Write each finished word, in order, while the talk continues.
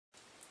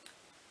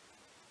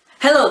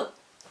Hello,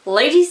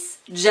 ladies,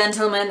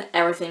 gentlemen,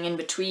 everything in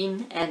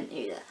between and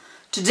neither.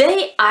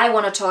 Today I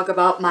want to talk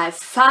about my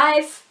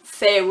 5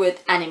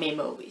 favorite anime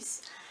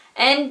movies.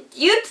 And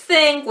you'd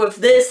think with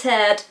this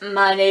head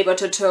my neighbor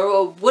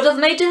Totoro would have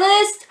made the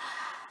list,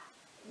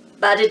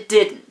 but it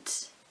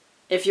didn't.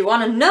 If you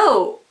want to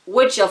know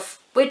which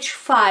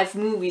 5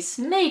 movies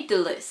made the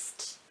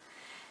list,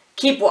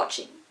 keep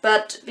watching.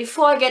 But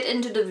before I get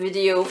into the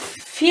video,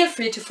 feel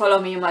free to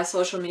follow me on my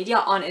social media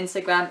on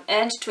Instagram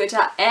and Twitter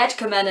at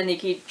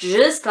CommanderNici,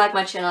 just like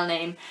my channel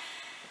name.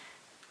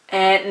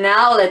 And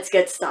now let's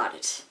get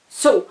started.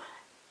 So,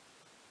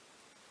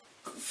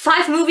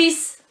 5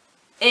 movies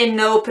in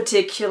no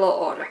particular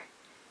order.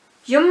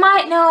 You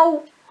might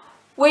know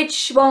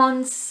which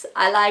ones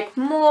I like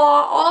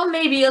more or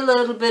maybe a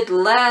little bit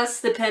less,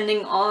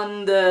 depending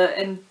on the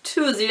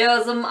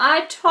enthusiasm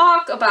I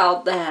talk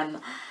about them.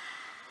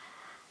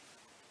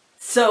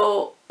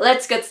 So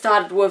let's get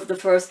started with the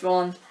first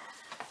one,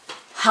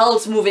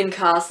 Howl's Moving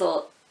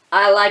Castle.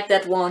 I like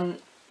that one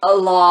a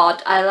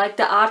lot. I like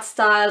the art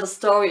style, the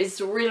story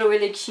is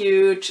really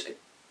cute.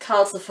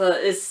 Calcifer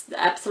is the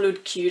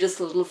absolute cutest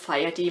little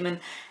fire demon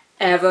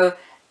ever.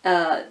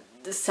 The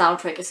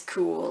soundtrack is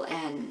cool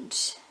and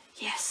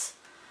yes,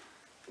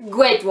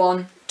 great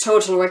one,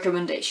 total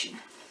recommendation.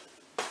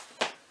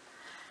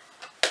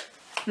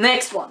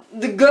 Next one,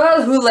 The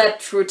Girl Who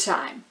Leapt Through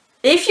Time.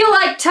 If you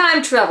like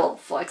time travel,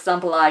 for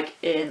example like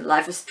in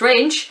Life is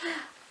Strange,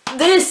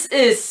 this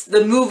is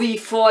the movie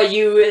for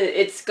you.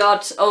 It's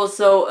got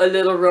also a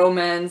little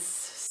romance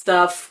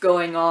stuff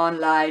going on,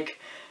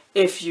 like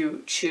if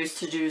you choose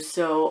to do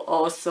so,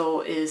 also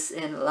is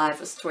in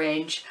Life is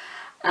Strange.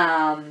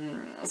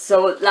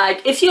 So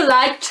like if you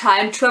like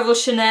time travel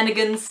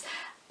shenanigans,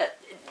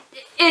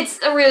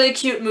 it's a really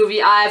cute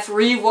movie. I've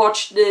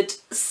rewatched it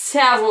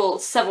several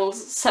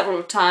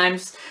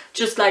times,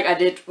 just like I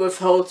did with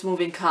Howl's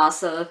Moving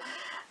Castle.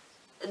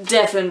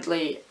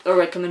 Definitely a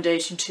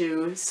recommendation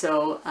too,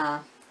 so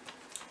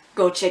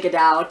go check it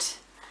out.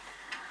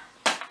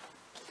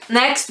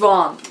 Next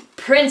one,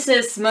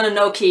 Princess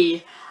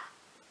Mononoke.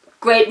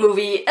 Great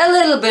movie, a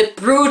little bit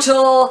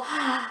brutal,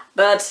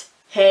 but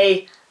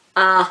hey,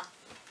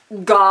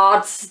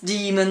 gods,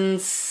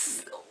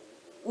 demons,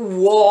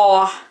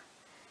 war,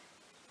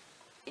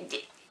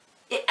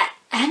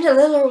 and a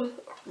little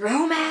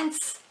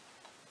romance.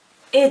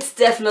 It's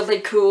definitely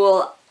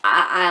cool.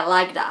 I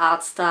like the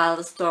art style,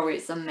 the story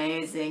is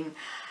amazing.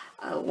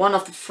 One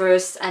of the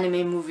first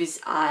anime movies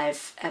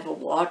I've ever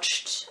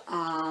watched.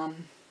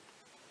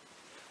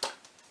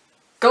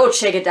 Go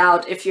check it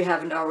out if you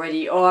haven't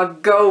already, or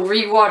go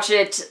rewatch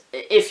it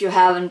if you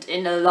haven't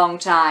in a long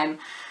time.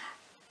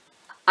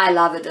 I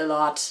love it a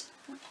lot.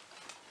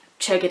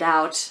 Check it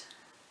out,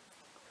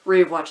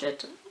 rewatch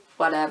it,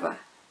 whatever.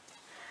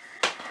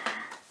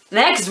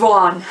 Next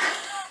one,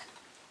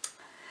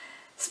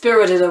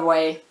 Spirited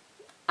Away.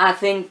 I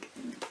think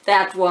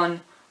that one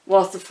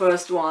was the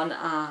first one.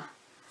 I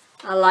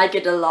like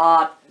it a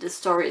lot. The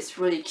story is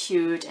really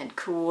cute and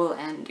cool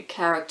and the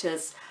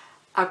characters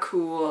are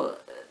cool.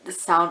 The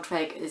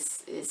soundtrack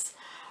is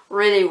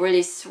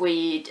really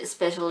sweet,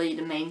 especially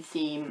the main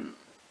theme.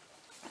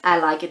 I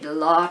like it a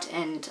lot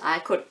and I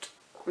could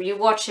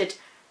rewatch it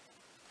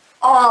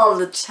all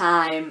the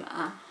time.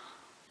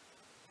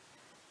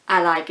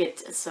 I like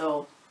it,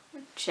 so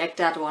check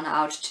that one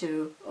out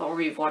too, or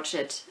rewatch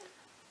it.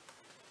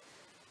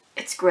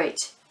 It's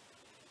great.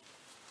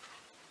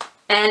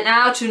 And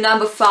now to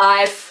number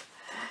 5.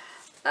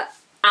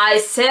 I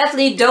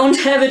sadly don't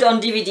have it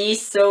on DVD,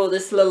 so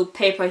this little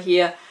paper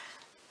here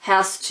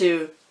has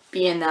to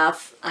be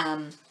enough.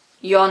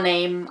 Your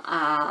Name,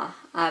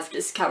 I've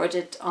discovered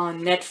it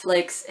on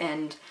Netflix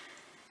and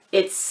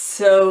it's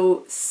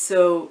so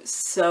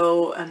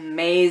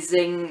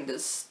amazing. The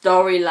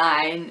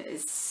storyline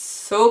is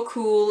so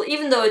cool,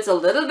 even though it's a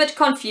little bit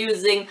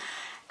confusing.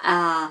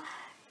 And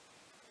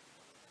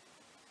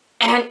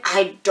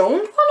I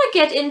don't want to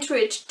get into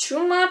it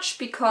too much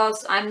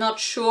because I'm not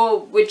sure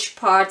which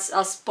parts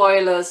are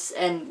spoilers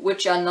and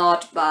which are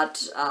not,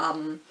 but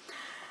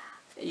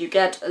you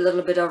get a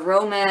little bit of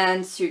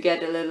romance, you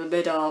get a little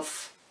bit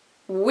of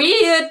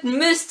weird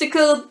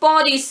mystical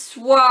body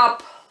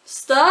swap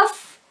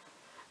stuff,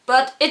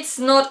 but it's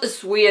not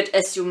as weird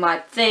as you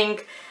might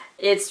think.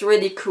 It's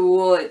really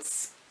cool,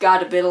 it's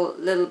got a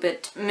little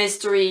bit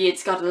mystery,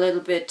 it's got a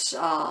little bit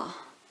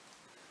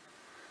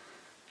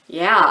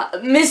yeah,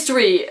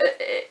 mystery,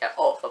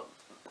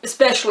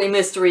 especially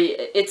mystery.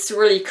 It's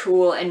really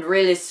cool and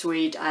really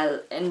sweet.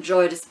 I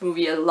enjoy this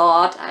movie a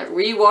lot. I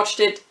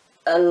rewatched it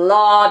a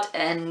lot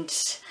and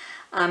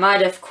I might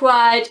have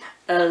cried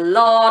a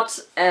lot.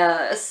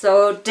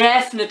 So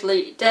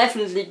definitely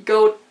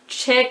go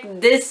check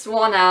this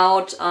one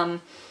out or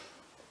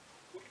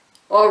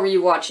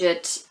rewatch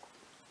it.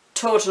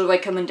 Total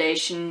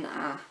recommendation.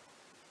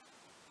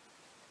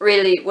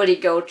 Really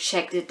go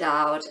check it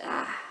out.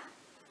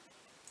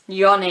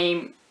 Your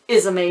Name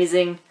is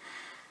amazing.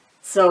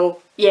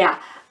 So yeah,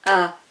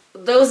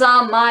 those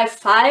are my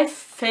 5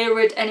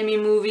 favorite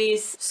anime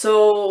movies.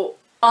 So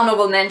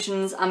honorable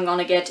mentions I'm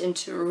gonna get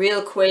into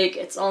real quick.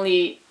 It's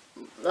only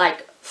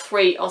like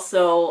 3 or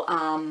so.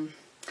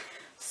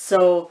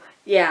 So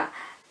yeah,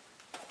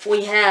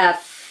 we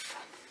have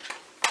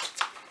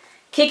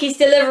Kiki's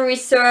Delivery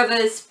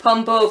Service,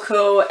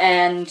 Pomboko,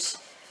 and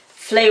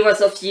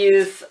Flavors of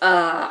Youth.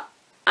 I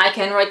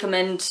can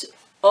recommend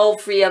all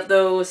 3 of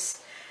those.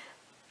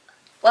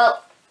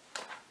 Well,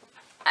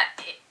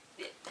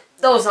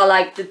 those are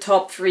like the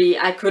top 3.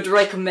 I could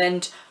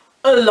recommend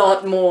a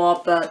lot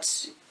more,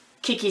 but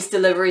Kiki's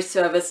Delivery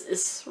Service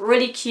is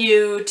really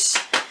cute.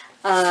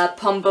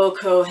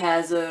 Pomboko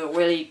has a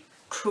really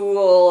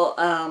cool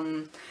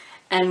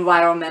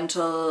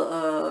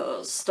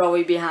environmental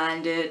story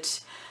behind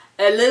it.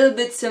 A little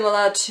bit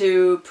similar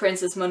to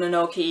Princess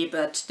Mononoke,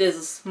 but this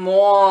is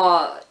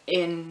more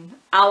in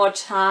our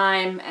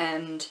time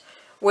and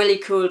really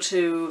cool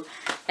too.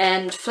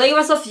 And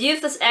Flavors of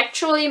Youth is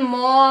actually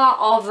more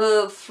of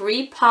a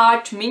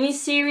 3-part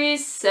miniseries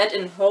set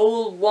in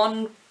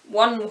one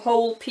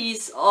whole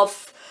piece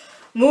of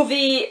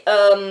movie.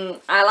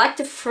 I like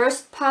the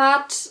first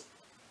part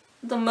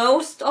the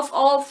most of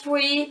all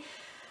 3,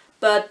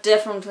 but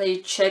definitely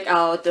check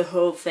out the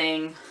whole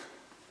thing.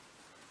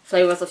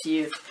 Flavors of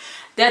Youth.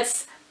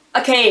 That's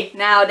okay.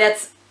 Now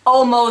that's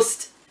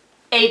almost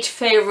 8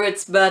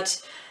 favorites,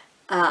 but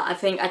I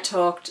think I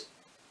talked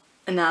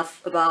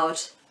enough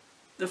about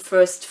the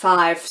first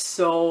 5.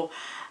 So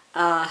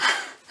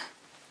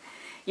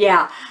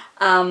yeah,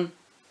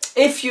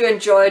 if you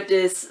enjoyed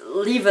this,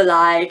 leave a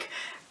like,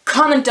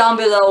 comment down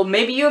below.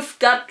 Maybe you've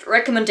got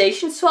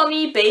recommendations for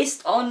me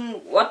based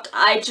on what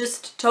I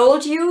just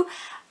told you,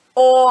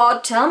 or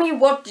tell me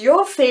what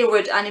your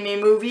favorite anime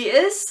movie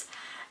is.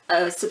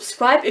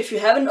 Subscribe if you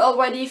haven't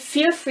already.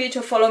 Feel free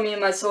to follow me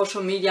on my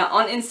social media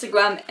on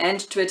Instagram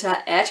and Twitter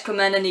at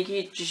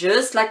CommanderNici,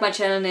 just like my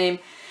channel name.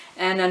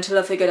 And until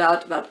I figured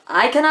out what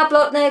I can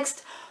upload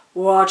next,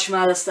 watch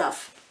my other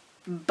stuff.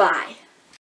 Bye.